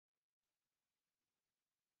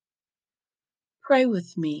Pray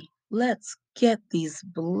with me. Let's get these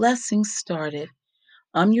blessings started.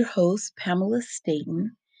 I'm your host, Pamela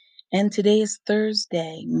Staten, and today is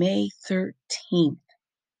Thursday, May 13th.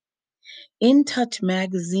 In Touch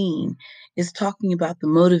magazine is talking about the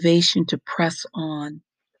motivation to press on.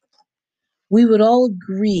 We would all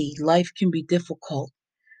agree life can be difficult.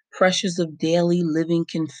 Pressures of daily living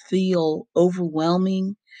can feel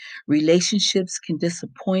overwhelming. Relationships can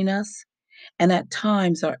disappoint us, and at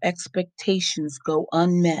times our expectations go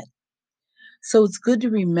unmet. So it's good to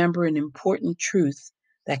remember an important truth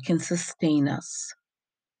that can sustain us.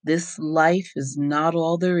 This life is not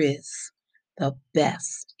all there is. The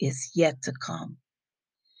best is yet to come.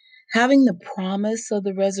 Having the promise of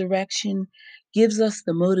the resurrection gives us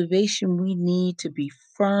the motivation we need to be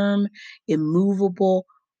firm, immovable,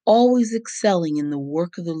 always excelling in the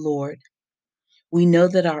work of the Lord. We know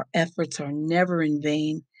that our efforts are never in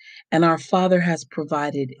vain, and our Father has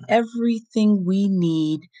provided everything we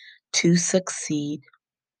need to succeed.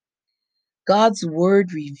 God's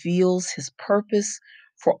word reveals his purpose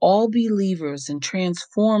for all believers and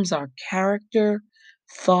transforms our character,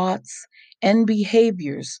 thoughts, and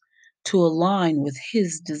behaviors to align with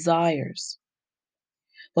his desires.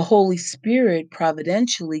 The Holy Spirit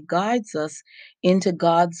providentially guides us into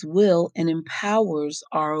God's will and empowers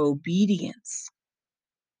our obedience.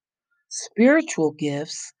 Spiritual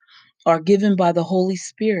gifts are given by the Holy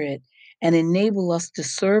Spirit and enable us to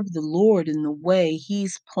serve the Lord in the way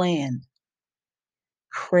he's planned.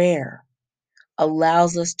 Prayer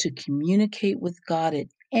allows us to communicate with God at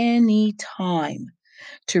any time,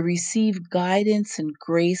 to receive guidance and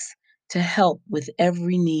grace to help with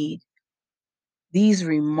every need. These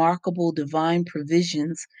remarkable divine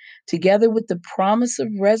provisions, together with the promise of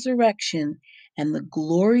resurrection and the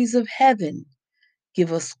glories of heaven,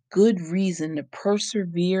 give us good reason to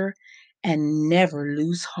persevere and never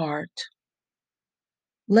lose heart.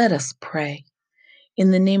 Let us pray.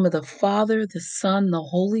 In the name of the Father, the Son, the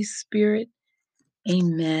Holy Spirit,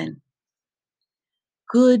 amen.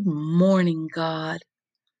 Good morning, God.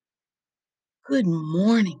 Good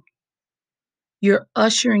morning. You're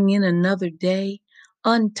ushering in another day,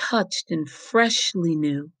 untouched and freshly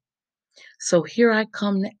new. So here I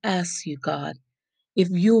come to ask you, God, if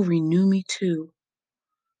you'll renew me too.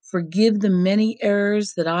 Forgive the many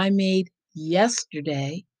errors that I made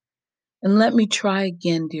yesterday, and let me try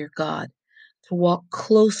again, dear God, to walk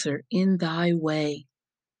closer in thy way.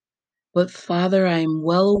 But Father, I am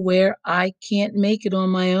well aware I can't make it on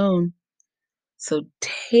my own. So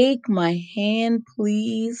take my hand,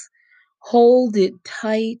 please. Hold it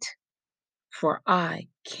tight, for I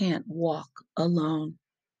can't walk alone.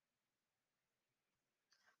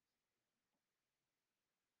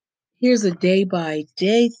 Here's a day by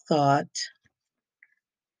day thought.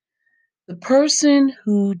 The person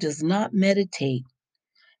who does not meditate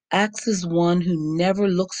acts as one who never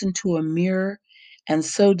looks into a mirror and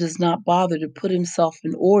so does not bother to put himself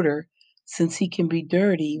in order, since he can be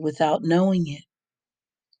dirty without knowing it.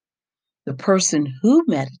 The person who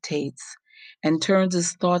meditates and turns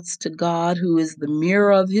his thoughts to God, who is the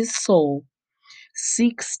mirror of his soul,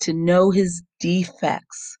 seeks to know his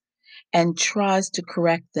defects and tries to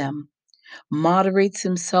correct them, moderates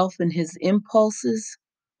himself in his impulses,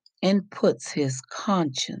 and puts his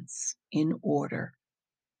conscience in order.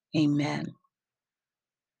 Amen.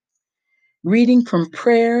 Reading from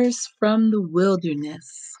Prayers from the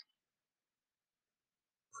Wilderness.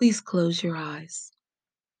 Please close your eyes.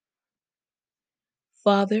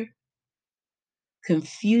 Father,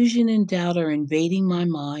 confusion and doubt are invading my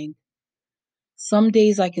mind. Some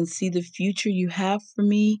days I can see the future you have for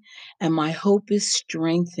me, and my hope is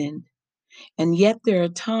strengthened. And yet there are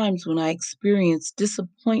times when I experience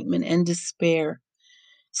disappointment and despair.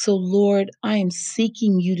 So, Lord, I am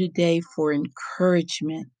seeking you today for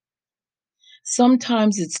encouragement.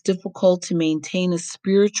 Sometimes it's difficult to maintain a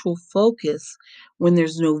spiritual focus when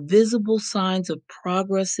there's no visible signs of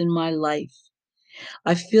progress in my life.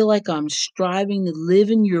 I feel like I'm striving to live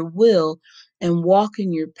in your will and walk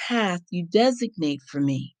in your path you designate for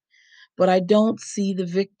me, but I don't see the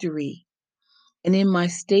victory. And in my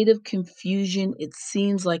state of confusion, it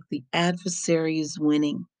seems like the adversary is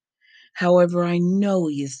winning. However, I know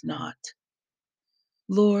he is not.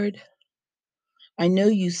 Lord, I know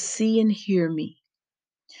you see and hear me.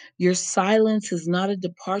 Your silence is not a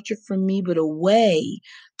departure from me, but a way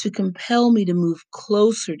to compel me to move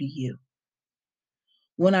closer to you.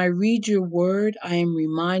 When I read your word, I am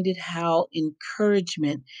reminded how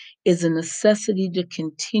encouragement is a necessity to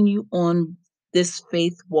continue on this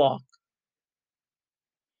faith walk.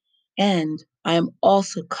 And I am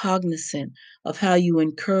also cognizant of how you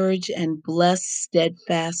encourage and bless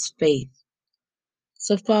steadfast faith.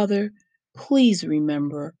 So, Father, please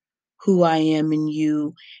remember who I am in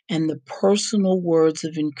you and the personal words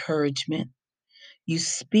of encouragement. You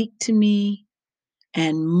speak to me,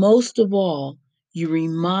 and most of all, you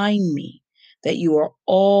remind me that you are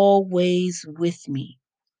always with me,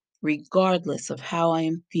 regardless of how I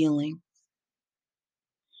am feeling.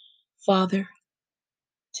 Father,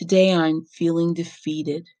 today I'm feeling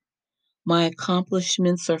defeated. My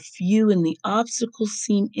accomplishments are few and the obstacles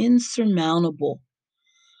seem insurmountable.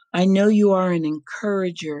 I know you are an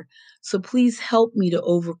encourager, so please help me to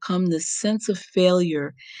overcome this sense of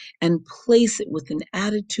failure and place it with an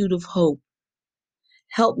attitude of hope.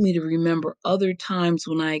 Help me to remember other times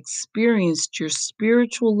when I experienced your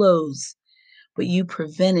spiritual lows, but you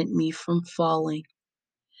prevented me from falling.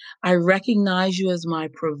 I recognize you as my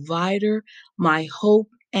provider, my hope,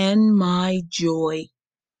 and my joy.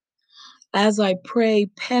 As I pray,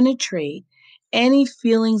 penetrate any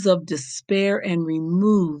feelings of despair and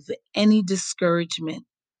remove any discouragement.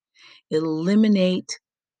 Eliminate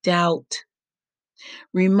doubt.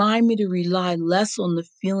 Remind me to rely less on the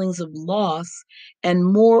feelings of loss and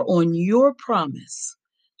more on your promise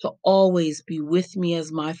to always be with me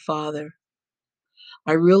as my Father.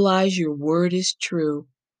 I realize your word is true.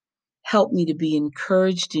 Help me to be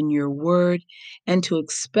encouraged in your word and to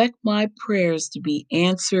expect my prayers to be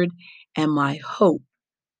answered and my hope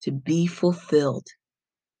to be fulfilled.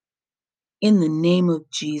 In the name of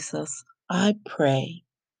Jesus, I pray.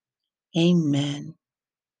 Amen.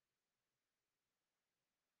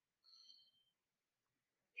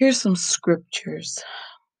 Here's some scriptures.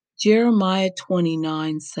 Jeremiah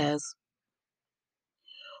 29 says,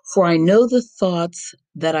 "For I know the thoughts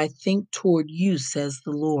that I think toward you, says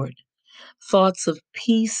the Lord, thoughts of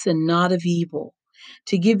peace and not of evil,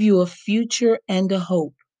 to give you a future and a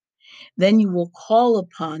hope. Then you will call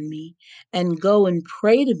upon me and go and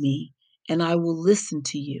pray to me, and I will listen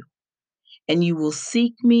to you. And you will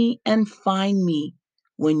seek me and find me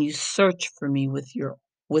when you search for me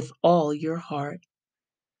with all your heart."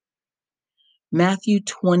 Matthew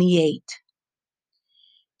 28,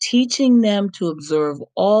 teaching them to observe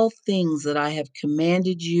all things that I have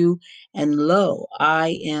commanded you, and lo,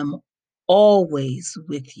 I am always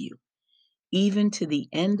with you, even to the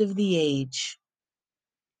end of the age.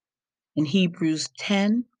 In Hebrews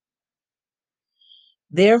 10,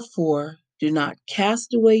 therefore, do not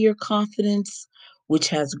cast away your confidence, which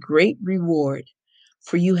has great reward,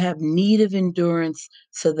 for you have need of endurance,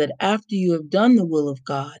 so that after you have done the will of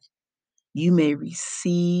God, you may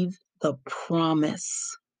receive the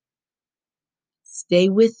promise. Stay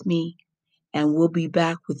with me, and we'll be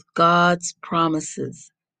back with God's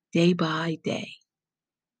promises day by day.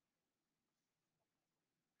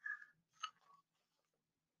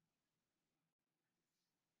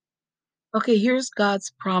 Okay, here's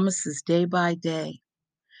God's promises day by day.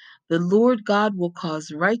 The Lord God will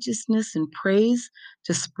cause righteousness and praise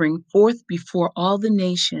to spring forth before all the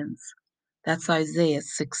nations. That's Isaiah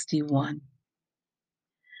 61.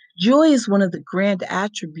 Joy is one of the grand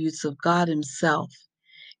attributes of God Himself.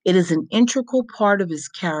 It is an integral part of His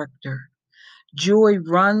character. Joy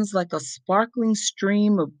runs like a sparkling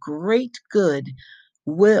stream of great good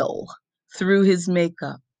will through His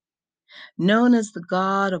makeup. Known as the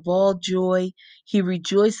God of all joy, He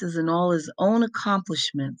rejoices in all His own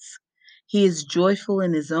accomplishments. He is joyful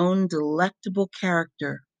in His own delectable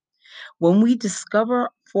character. When we discover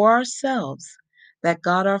for ourselves that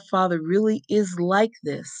God our Father really is like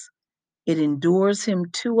this, it endures Him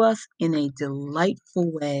to us in a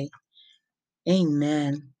delightful way.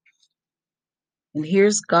 Amen. And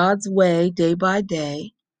here's God's way day by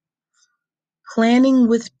day. Planning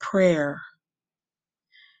with prayer.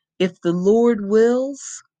 If the Lord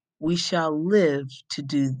wills, we shall live to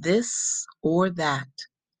do this or that.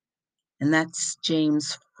 And that's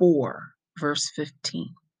James 4, verse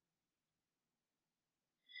 15.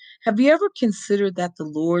 Have you ever considered that the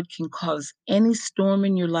Lord can cause any storm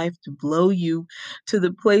in your life to blow you to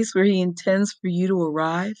the place where He intends for you to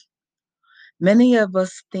arrive? Many of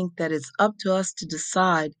us think that it's up to us to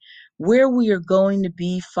decide where we are going to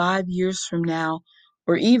be 5 years from now,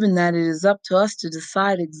 or even that it is up to us to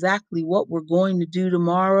decide exactly what we're going to do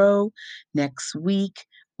tomorrow, next week,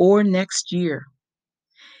 or next year.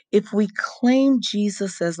 If we claim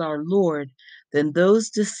Jesus as our Lord, then those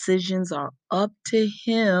decisions are up to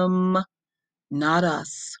Him, not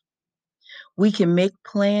us. We can make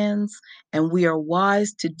plans, and we are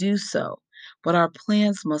wise to do so, but our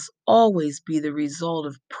plans must always be the result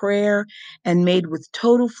of prayer and made with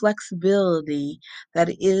total flexibility. That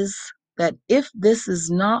if this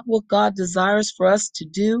is not what God desires for us to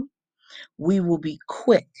do, we will be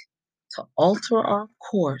quick to alter our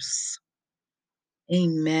course.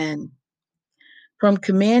 Amen. From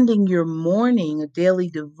Commanding Your Morning, a daily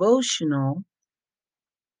devotional,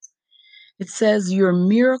 it says, Your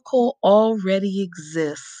miracle already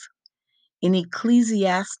exists. In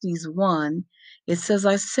Ecclesiastes 1, it says,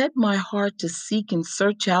 I set my heart to seek and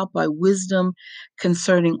search out by wisdom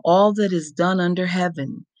concerning all that is done under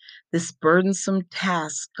heaven. This burdensome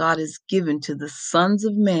task God has given to the sons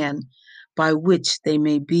of man by which they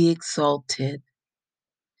may be exalted.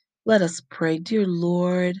 Let us pray. Dear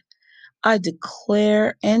Lord, I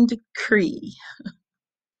declare and decree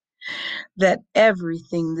that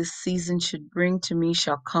everything this season should bring to me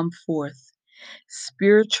shall come forth.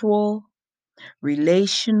 Spiritual,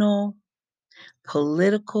 relational,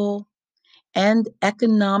 political, and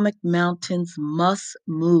economic mountains must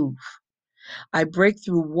move. I break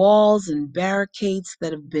through walls and barricades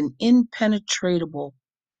that have been impenetrable.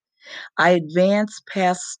 I advance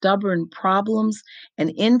past stubborn problems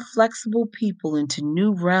and inflexible people into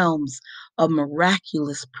new realms of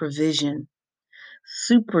miraculous provision,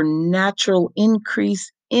 supernatural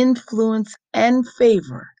increase, influence, and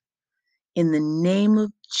favor. In the name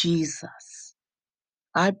of Jesus,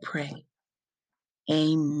 I pray.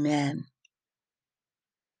 Amen.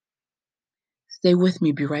 Stay with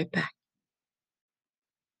me, be right back.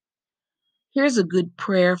 Here's a good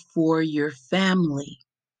prayer for your family.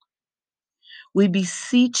 We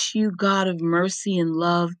beseech you, God of mercy and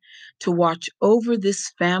love, to watch over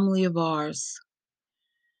this family of ours.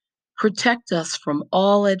 Protect us from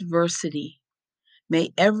all adversity.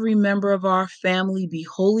 May every member of our family be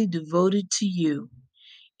wholly devoted to you.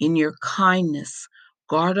 In your kindness,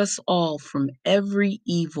 guard us all from every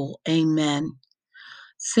evil. Amen.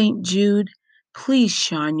 St. Jude, please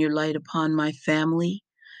shine your light upon my family.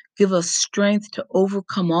 Give us strength to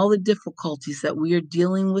overcome all the difficulties that we are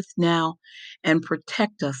dealing with now and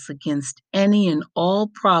protect us against any and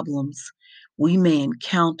all problems we may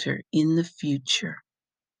encounter in the future.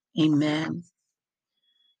 Amen.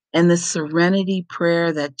 And the serenity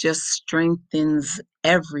prayer that just strengthens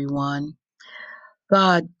everyone.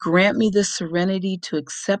 God, grant me the serenity to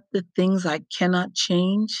accept the things I cannot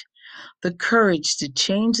change, the courage to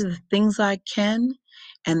change the things I can,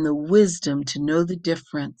 and the wisdom to know the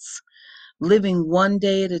difference. Living one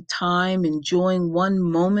day at a time, enjoying one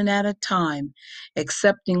moment at a time,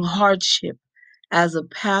 accepting hardship as a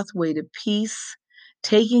pathway to peace,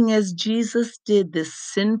 taking as Jesus did this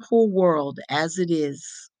sinful world as it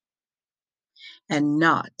is, and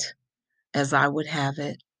not as I would have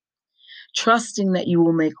it. Trusting that you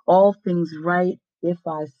will make all things right if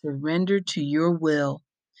I surrender to your will,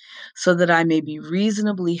 so that I may be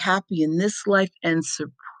reasonably happy in this life and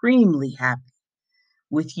supremely happy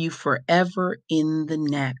with you forever in the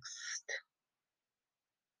next.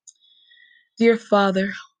 Dear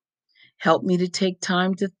Father, help me to take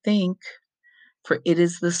time to think, for it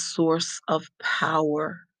is the source of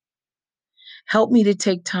power. Help me to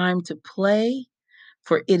take time to play,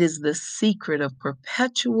 for it is the secret of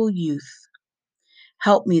perpetual youth.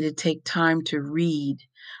 Help me to take time to read,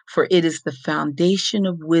 for it is the foundation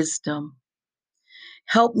of wisdom.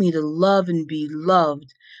 Help me to love and be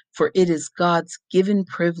loved, for it is God's given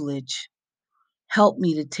privilege. Help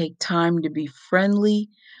me to take time to be friendly,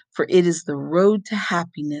 for it is the road to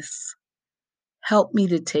happiness. Help me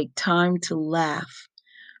to take time to laugh,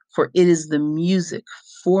 for it is the music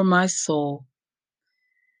for my soul.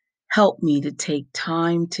 Help me to take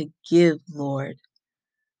time to give, Lord,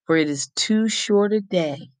 for it is too short a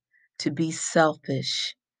day to be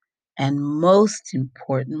selfish. And most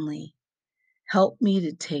importantly, help me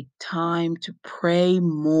to take time to pray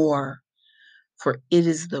more, for it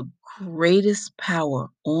is the greatest power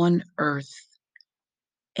on earth.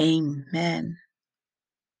 Amen.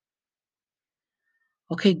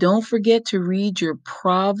 Okay, don't forget to read your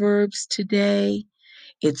Proverbs today.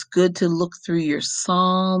 It's good to look through your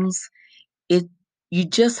Psalms. It You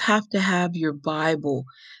just have to have your Bible.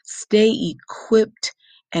 Stay equipped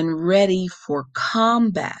and ready for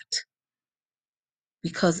combat,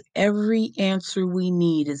 because every answer we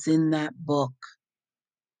need is in that book.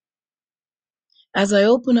 As I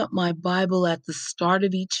open up my Bible at the start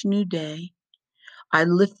of each new day, I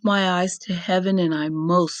lift my eyes to heaven and I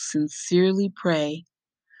most sincerely pray,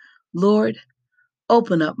 Lord,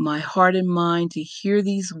 open up my heart and mind to hear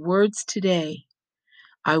these words today.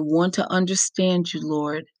 I want to understand you,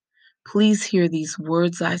 Lord. Please hear these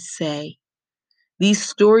words I say. These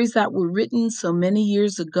stories that were written so many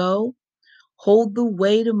years ago hold the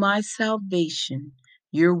way to my salvation.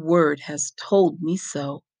 Your word has told me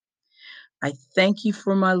so. I thank you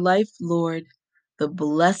for my life, Lord, the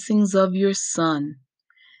blessings of your Son.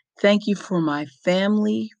 Thank you for my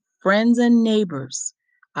family, friends, and neighbors.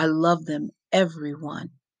 I love them everyone.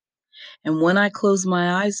 And when I close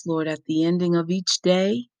my eyes, Lord, at the ending of each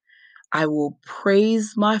day, I will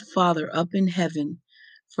praise my Father up in heaven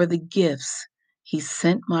for the gifts He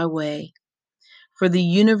sent my way, for the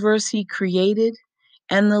universe He created,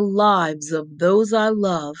 and the lives of those I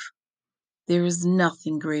love. There is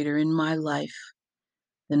nothing greater in my life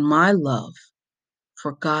than my love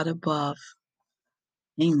for God above.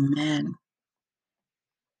 Amen.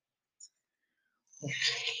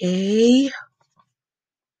 Okay.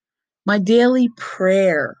 My daily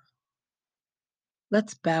prayer.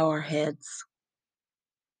 Let's bow our heads.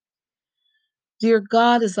 Dear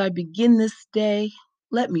God, as I begin this day,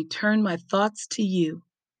 let me turn my thoughts to you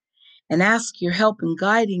and ask your help in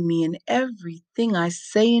guiding me in everything I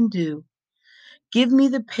say and do. Give me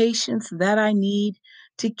the patience that I need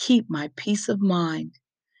to keep my peace of mind.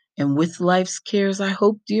 And with life's cares, I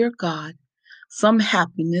hope, dear God, some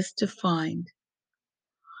happiness to find.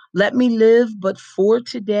 Let me live but for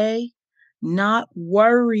today, not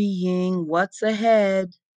worrying what's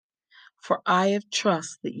ahead. For I have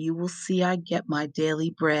trust that you will see I get my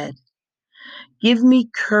daily bread. Give me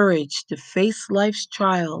courage to face life's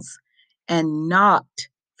trials and not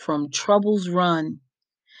from troubles run.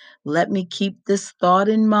 Let me keep this thought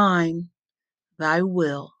in mind, thy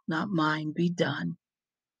will, not mine, be done.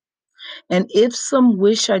 And if some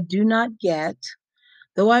wish I do not get,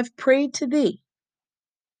 though I've prayed to thee,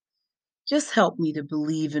 just help me to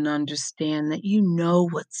believe and understand that you know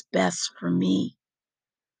what's best for me.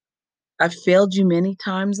 I've failed you many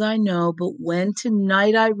times, I know, but when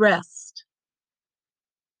tonight I rest,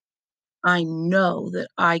 I know that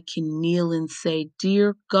I can kneel and say,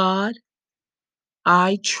 Dear God,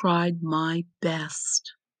 I tried my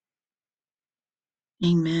best.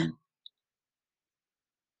 Amen.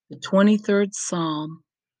 The 23rd Psalm.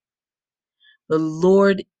 The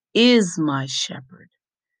Lord is my shepherd.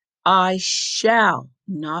 I shall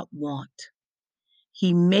not want.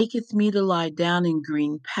 He maketh me to lie down in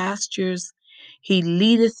green pastures. He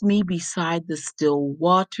leadeth me beside the still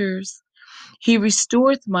waters. He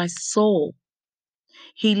restoreth my soul.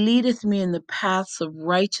 He leadeth me in the paths of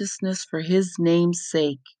righteousness for his name's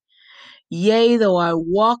sake. Yea, though I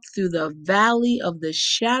walk through the valley of the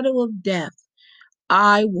shadow of death,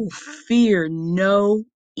 I will fear no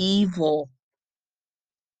evil.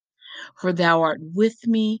 For thou art with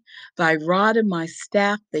me, thy rod and my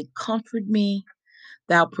staff, they comfort me.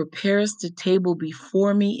 Thou preparest a table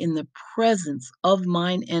before me in the presence of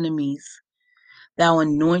mine enemies. Thou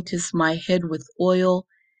anointest my head with oil,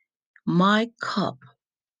 my cup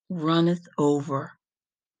runneth over.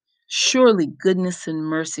 Surely goodness and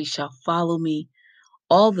mercy shall follow me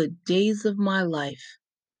all the days of my life,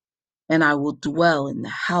 and I will dwell in the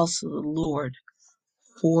house of the Lord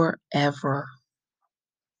forever.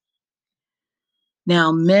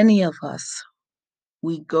 Now, many of us,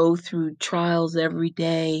 we go through trials every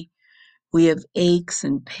day. We have aches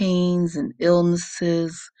and pains and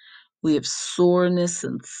illnesses. We have soreness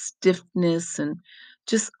and stiffness and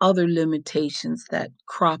just other limitations that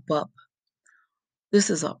crop up. This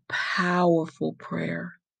is a powerful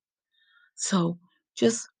prayer. So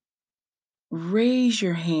just raise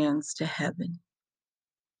your hands to heaven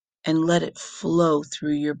and let it flow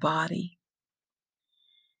through your body.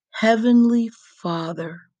 Heavenly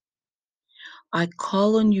Father, I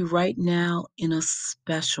call on you right now in a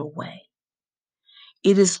special way.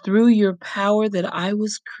 It is through your power that I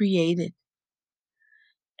was created.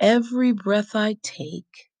 Every breath I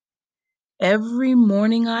take, every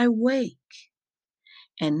morning I wake,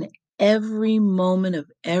 and every moment of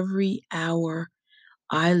every hour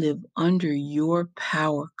I live under your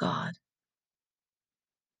power, God.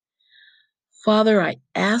 Father, I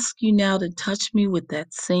ask you now to touch me with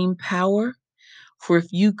that same power, for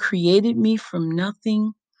if you created me from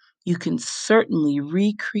nothing, you can certainly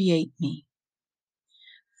recreate me.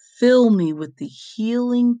 Fill me with the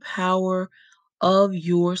healing power of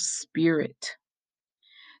your Spirit.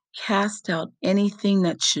 Cast out anything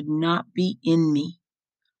that should not be in me.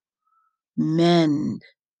 Mend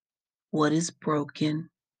what is broken.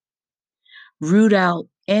 Root out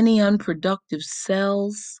any unproductive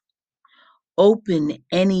cells. Open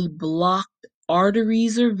any blocked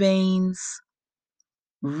arteries or veins.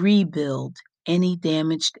 Rebuild any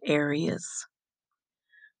damaged areas.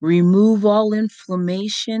 Remove all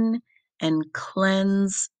inflammation and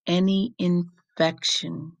cleanse any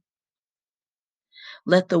infection.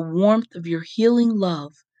 Let the warmth of your healing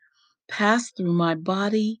love pass through my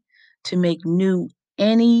body to make new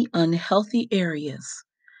any unhealthy areas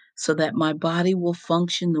so that my body will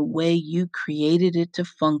function the way you created it to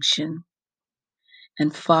function.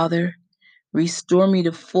 And Father, Restore me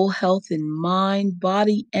to full health in mind,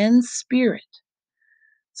 body, and spirit,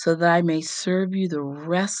 so that I may serve you the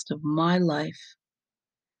rest of my life.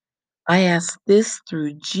 I ask this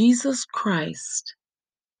through Jesus Christ,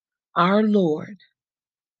 our Lord.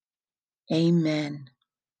 Amen.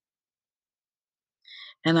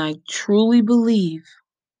 And I truly believe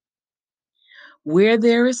where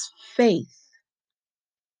there is faith,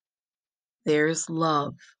 there is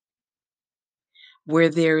love. Where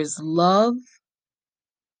there is love,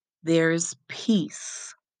 there is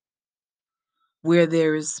peace. Where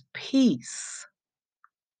there is peace,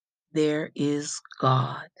 there is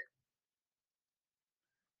God.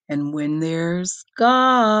 And when there's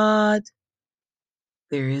God,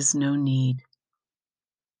 there is no need.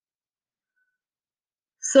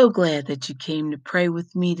 So glad that you came to pray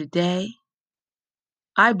with me today.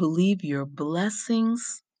 I believe your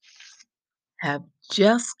blessings have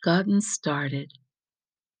just gotten started.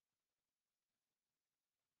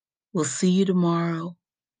 We'll see you tomorrow.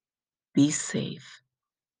 Be safe.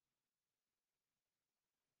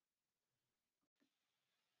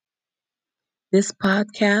 This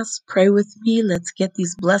podcast, Pray With Me, Let's Get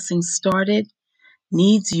These Blessings Started,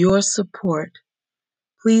 needs your support.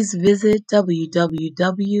 Please visit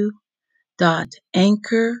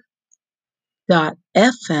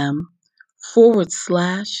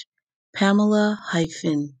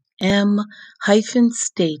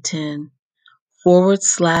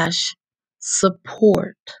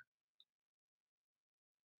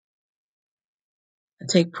I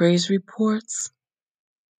take praise reports.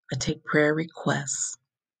 I take prayer requests.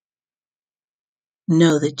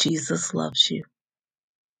 Know that Jesus loves you.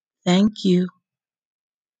 Thank you.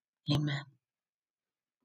 Amen.